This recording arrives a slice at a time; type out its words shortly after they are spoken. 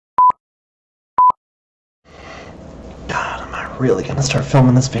really gonna start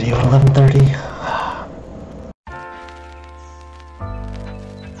filming this video at 11:30.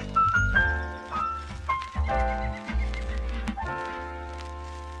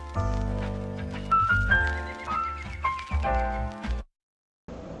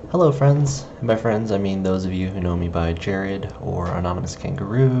 Hello friends, and by friends I mean those of you who know me by Jared or Anonymous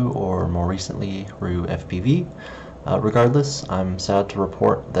Kangaroo or more recently Roo FPV. Regardless, I'm sad to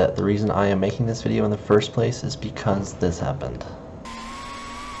report that the reason I am making this video in the first place is because this happened.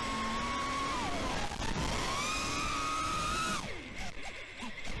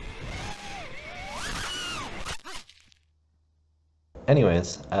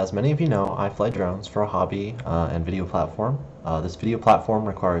 Anyways, as many of you know, I fly drones for a hobby and video platform. This video platform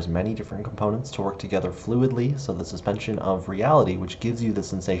requires many different components to work together fluidly, so the suspension of reality, which gives you the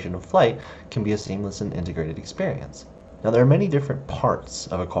sensation of flight, can be a seamless and integrated experience. Now, there are many different parts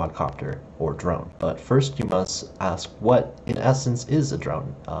of a quadcopter or drone, but first you must ask what, in essence, is a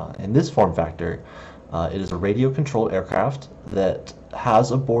drone. In this form factor, it is a radio-controlled aircraft that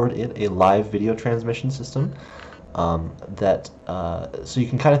has aboard it a live video transmission system. So you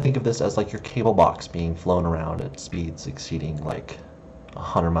can kind of think of this as like your cable box being flown around at speeds exceeding like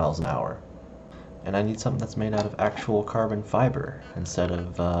 100 miles an hour. And I need something that's made out of actual carbon fiber instead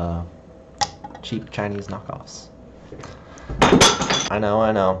of cheap Chinese knockoffs. I know,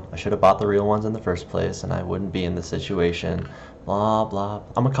 I should have bought the real ones in the first place and I wouldn't be in this situation. Blah blah.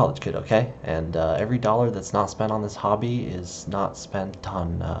 I'm a college kid, okay? And every dollar that's not spent on this hobby is not spent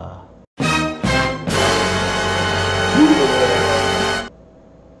on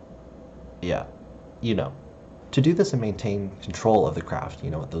yeah, you know. To do this and maintain control of the craft,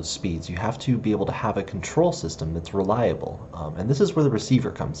 at those speeds, you have to be able to have a control system that's reliable. And this is where the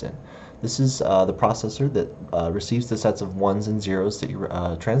receiver comes in. This is the processor that receives the sets of ones and zeros that your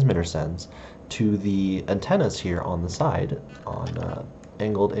transmitter sends to the antennas here on the side,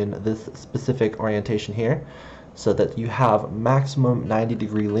 angled in this specific orientation here, so that you have maximum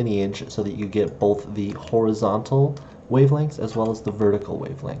 90-degree lineage so that you get both the horizontal wavelengths as well as the vertical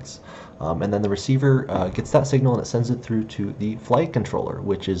wavelengths. And then the receiver gets that signal and it sends it through to the flight controller,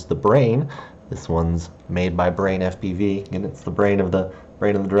 which is the brain. This one's made by Brain FPV, and it's the brain of the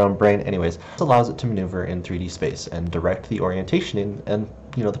drone brain. Anyways, this allows it to maneuver in 3D space and direct the orientation and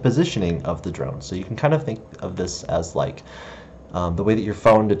the positioning of the drone. So you can kind of think of this as like the way that your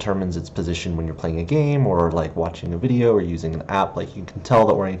phone determines its position when you're playing a game or like watching a video or using an app. Like you can tell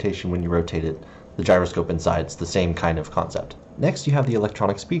the orientation when you rotate it. The gyroscope inside, it's the same kind of concept. Next, you have the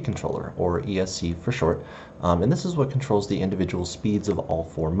electronic speed controller, or ESC for short, and this is what controls the individual speeds of all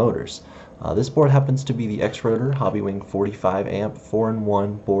four motors. This board happens to be the X-Rotor Hobbywing 45 amp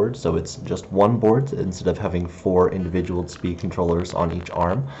 4-in-1 board, so it's just one board instead of having four individual speed controllers on each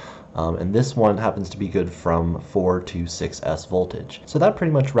arm. And this one happens to be good from 4 to 6S voltage. So that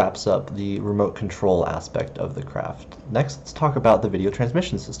pretty much wraps up the remote control aspect of the craft. Next, let's talk about the video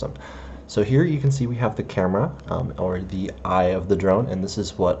transmission system. So here you can see we have the camera, or the eye of the drone, and this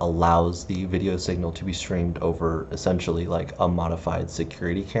is what allows the video signal to be streamed over essentially like a modified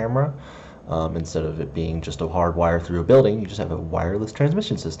security camera. Instead of it being just a hard wire through a building, you just have a wireless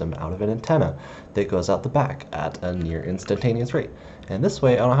transmission system out of an antenna that goes out the back at a near instantaneous rate. And this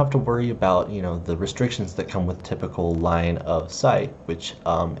way I don't have to worry about the restrictions that come with typical line of sight, which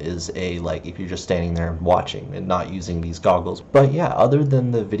is like if you're just standing there watching and not using these goggles. But yeah, other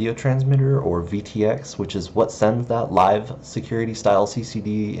than the video transmitter or VTX, which is what sends that live security style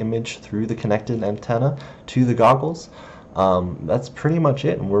CCD image through the connected antenna to the goggles, that's pretty much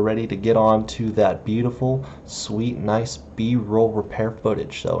it, and we're ready to get on to that beautiful, sweet, nice B-roll repair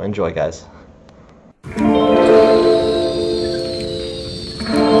footage. So enjoy, guys.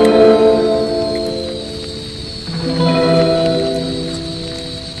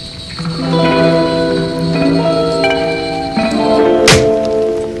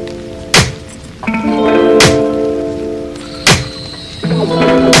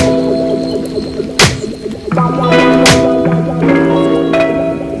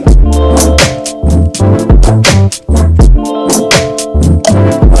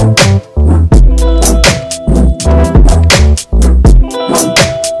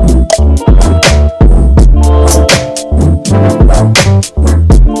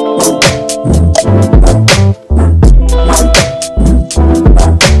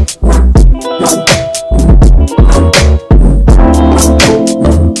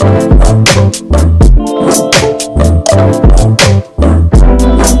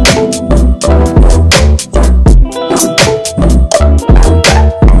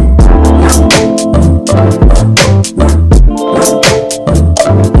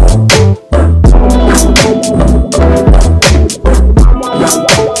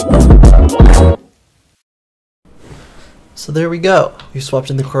 So there we go. We swapped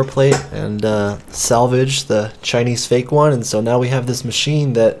in the core plate and salvaged the Chinese fake one, and so now we have this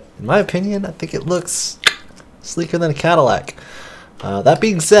machine that, in my opinion, I think it looks sleeker than a Cadillac. That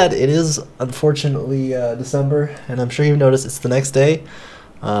being said, it is unfortunately December, and I'm sure you've noticed it's the next day,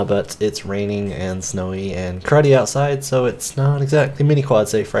 but it's raining and snowy and cruddy outside, so it's not exactly mini quad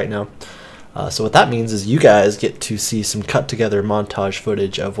safe right now. So what that means is you guys get to see some cut together montage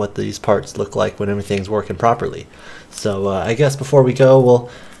footage of what these parts look like when everything's working properly. So I guess before we go, we'll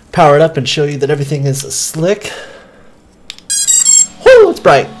power it up and show you that everything is slick. Whoo, it's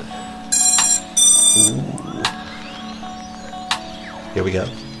bright. Ooh. Here we go.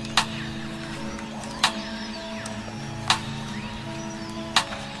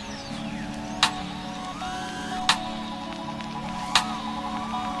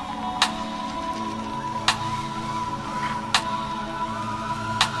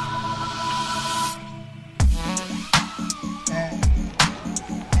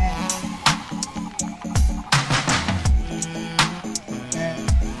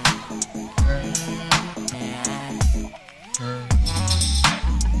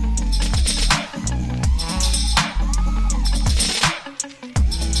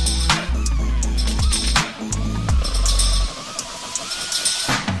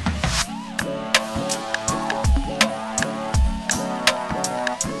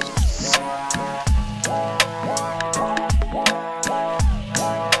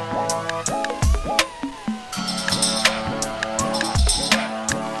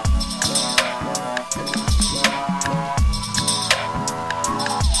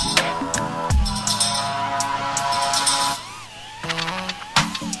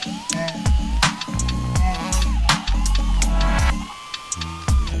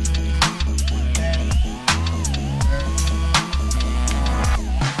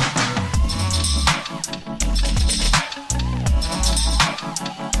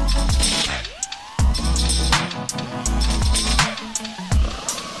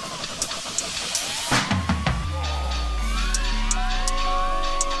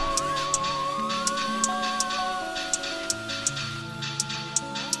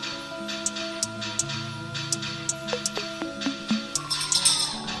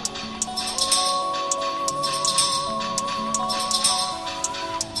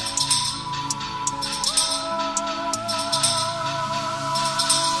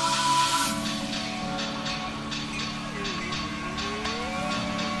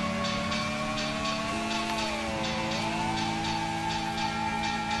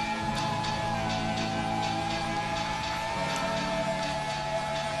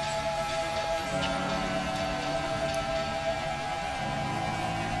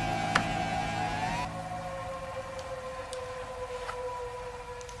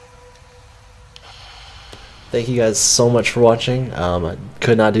 Thank you guys so much for watching. I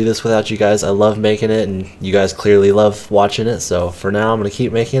could not do this without you guys. I love making it, and you guys clearly love watching it. So for now, I'm going to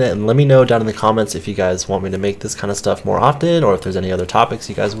keep making it, and let me know down in the comments if you guys want me to make this kind of stuff more often, or if there's any other topics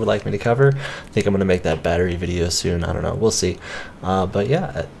you guys would like me to cover. I think I'm going to make that battery video soon. I don't know. We'll see. But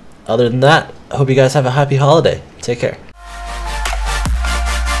yeah, other than that, I hope you guys have a happy holiday. Take care.